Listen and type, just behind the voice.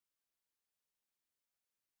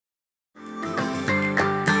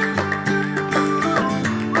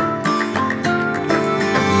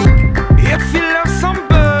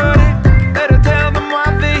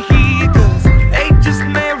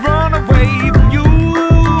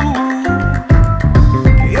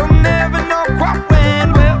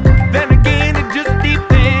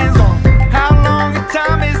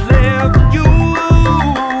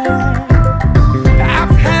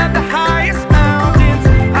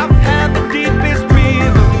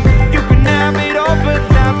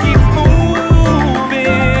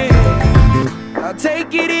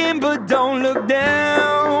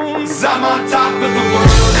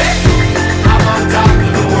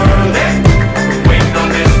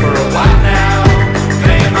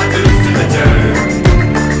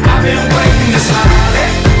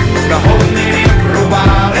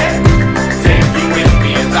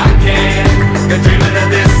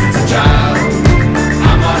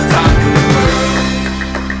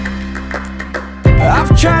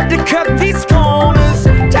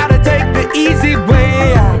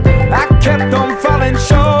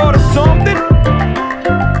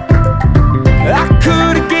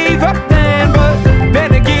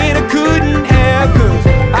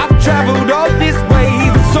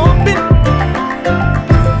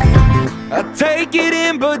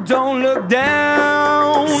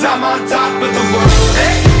I'm on top of the world,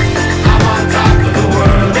 hey. I'm on top of the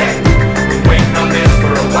world, hey. Been waiting on this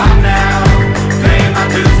for a while now, paying my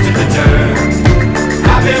dues to the dirt.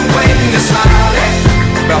 I've been waiting to smile, hey.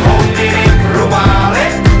 Been holding it for a while,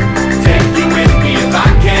 hey. Take you with me if I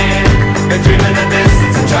can. Been dreaming of this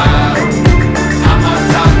since a child. I'm on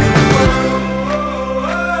top of the world.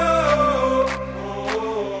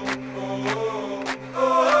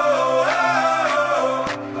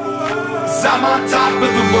 I'm on top of the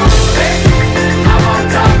world, hey. I'm on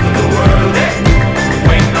top of the world, hey.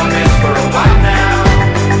 Waiting on this for a while now,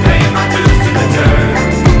 paying my dues to the dirt.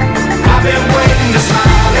 I've been waiting to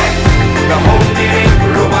smile, hey. Been holding it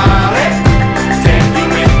for a while, hey. Take you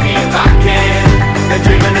with me if I can. Been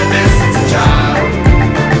dreaming of this since a child.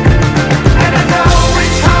 And I know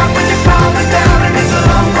it's hard when you're falling down, and it's a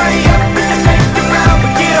long way up and you make it round.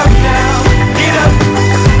 But get up now, get up,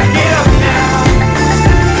 get up now.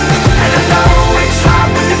 And I know it's hard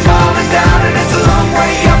when you're falling down, and it's a long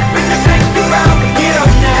way up and you make it round. But get up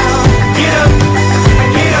now, get up,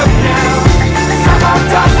 get up now. 'Cause I'm on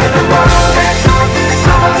top of the world, hey.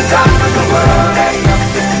 I'm on top of the world, hey.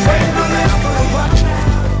 Waiting on this for a while now.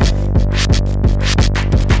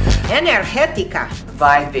 Energética.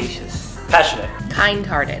 Vivacious. Passionate.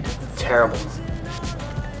 Kind-hearted. Terrible.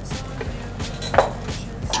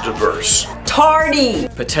 Diverse. Tardy.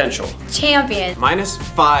 Potential. Champion.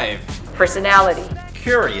 -5. Personality.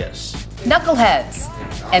 Curious. Knuckleheads.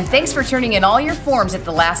 And thanks for turning in all your forms at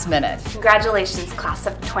the last minute. Congratulations, class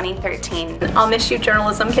of 2013. I'll miss you,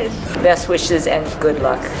 journalism kids. Best wishes and good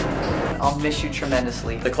luck. I'll miss you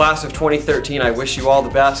tremendously. The class of 2013, I wish you all the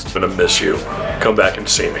best. I'm gonna miss you. Come back and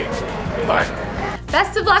see me. Bye.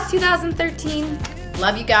 Best of luck 2013.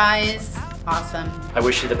 Love you guys. Awesome. I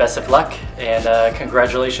wish you the best of luck, and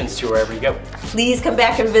congratulations to wherever you go. Please come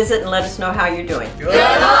back and visit and let us know how you're doing. Good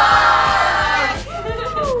luck!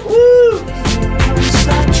 Woo!